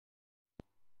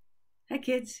Hi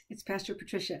kids, it's Pastor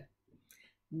Patricia.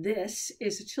 This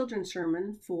is a children's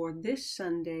sermon for this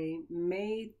Sunday,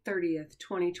 May 30th,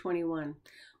 2021.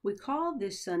 We call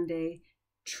this Sunday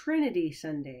Trinity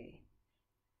Sunday.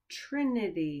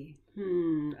 Trinity.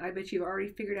 I bet you've already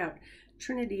figured out.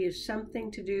 Trinity is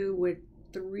something to do with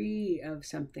three of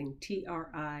something,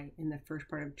 T-R-I in the first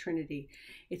part of Trinity.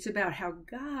 It's about how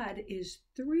God is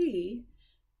three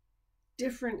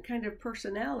different kind of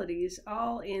personalities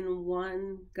all in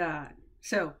one God.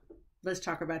 So let's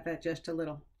talk about that just a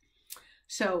little.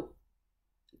 So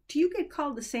do you get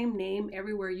called the same name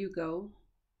everywhere you go?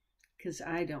 Because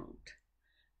I don't.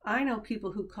 I know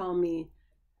people who call me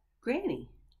Granny.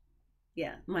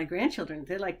 Yeah, my grandchildren,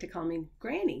 they like to call me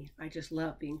Granny. I just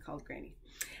love being called Granny.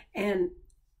 And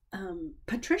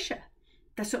Patricia,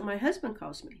 that's what my husband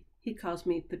calls me. He calls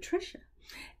me Patricia.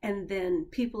 And then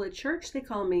people at church, they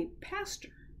call me Pastor.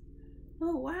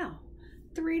 Oh, wow.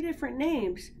 3 different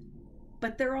names,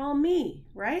 but they're all me,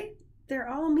 right? They're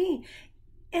all me.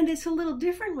 And it's a little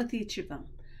different with each of them.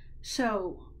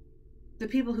 So the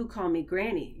people who call me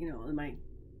Granny, you know,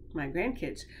 my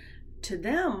grandkids, to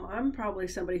them, I'm probably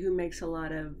somebody who makes a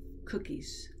lot of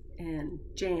cookies and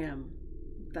jam,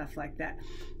 stuff like that.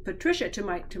 Patricia, to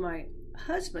my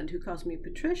husband who calls me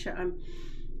Patricia,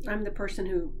 I'm the person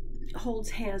who holds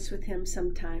hands with him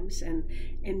sometimes and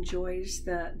enjoys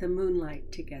the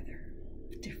moonlight together.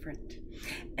 Different.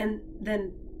 And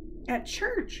then at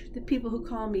church, the people who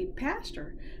call me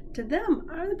Pastor, to them,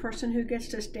 I'm the person who gets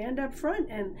to stand up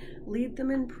front and lead them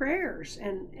in prayers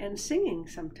and singing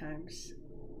sometimes.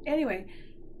 Anyway,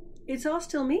 it's all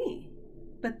still me,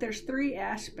 but there's 3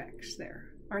 aspects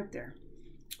there, aren't there?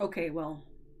 Okay, well,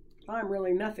 I'm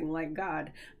really nothing like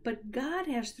God, but God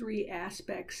has 3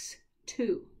 aspects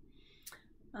too.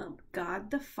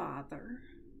 God the Father,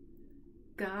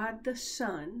 God the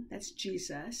Son, that's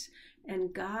Jesus,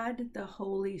 and God the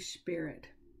Holy Spirit.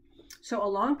 So a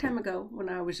long time ago, when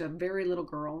I was a very little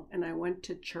girl and I went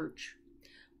to church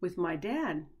with my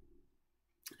dad,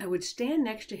 I would stand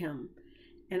next to him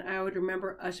and I would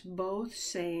remember us both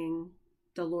saying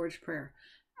the Lord's Prayer,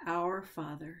 Our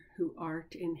Father who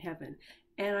art in heaven.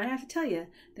 And I have to tell you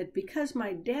that because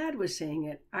my dad was saying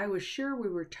it, I was sure we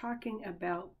were talking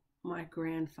about my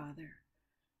grandfather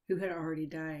who had already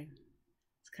died.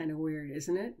 It's kind of weird,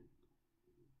 isn't it?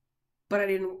 But I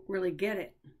didn't really get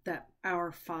it, that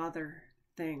Our Father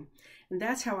thing. And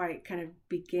that's how I kind of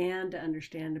began to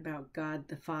understand about God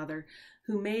the Father,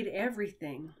 who made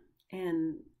everything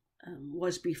and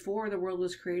was before the world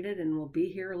was created and will be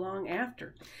here long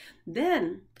after.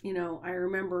 Then, you know, I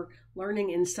remember learning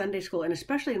in Sunday school, and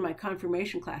especially in my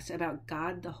confirmation class, about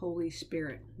God the Holy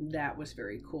Spirit. That was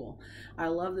very cool. I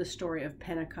love the story of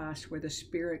Pentecost, where the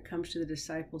Spirit comes to the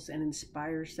disciples and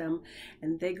inspires them,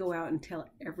 and they go out and tell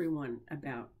everyone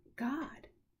about God.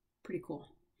 Pretty cool.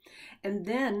 And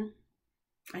then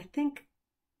I think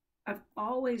I've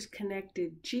always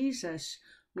connected Jesus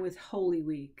with Holy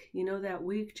Week. You know, that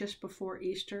week just before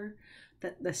Easter,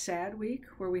 the sad week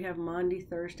where we have Maundy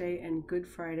Thursday and Good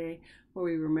Friday, where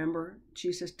we remember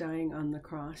Jesus dying on the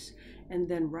cross and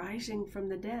then rising from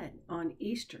the dead on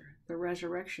Easter, the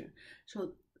resurrection.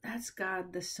 So that's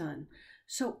God the Son.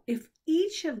 So if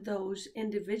each of those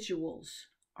individuals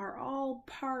are all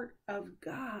part of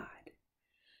God,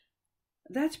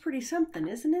 that's pretty something,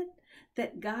 isn't it?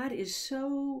 That God is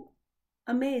so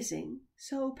amazing,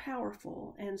 so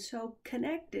powerful, and so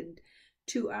connected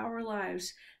to our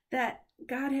lives that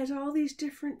God has all these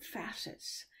different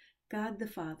facets. God the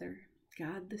Father,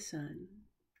 God the Son,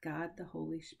 God the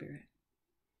Holy Spirit.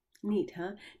 Neat,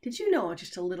 huh? Did you know,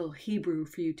 just a little Hebrew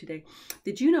for you today,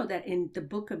 did you know that in the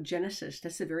book of Genesis,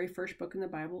 that's the very first book in the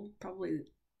Bible, probably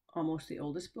almost the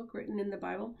oldest book written in the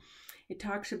Bible, it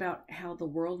talks about how the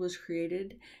world was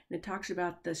created, and it talks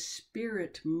about the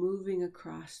Spirit moving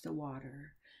across the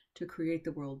water to create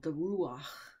the world. The Ruach,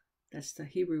 that's the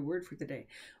Hebrew word for today.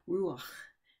 Ruach,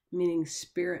 meaning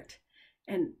spirit.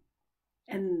 And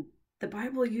the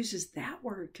Bible uses that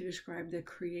word to describe the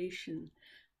creation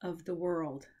of the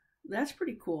world. That's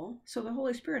pretty cool. So the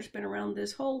Holy Spirit's been around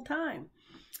this whole time.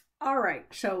 All right,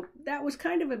 so that was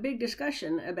kind of a big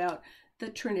discussion about the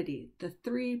Trinity, the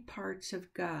 3 parts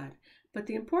of God. But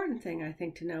the important thing, I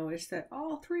think, to know is that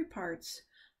all 3 parts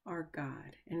are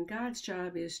God. And God's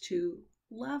job is to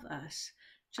love us,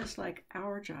 just like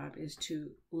our job is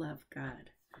to love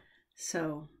God.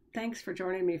 So thanks for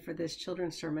joining me for this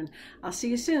children's sermon. I'll see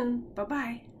you soon.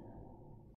 Bye-bye.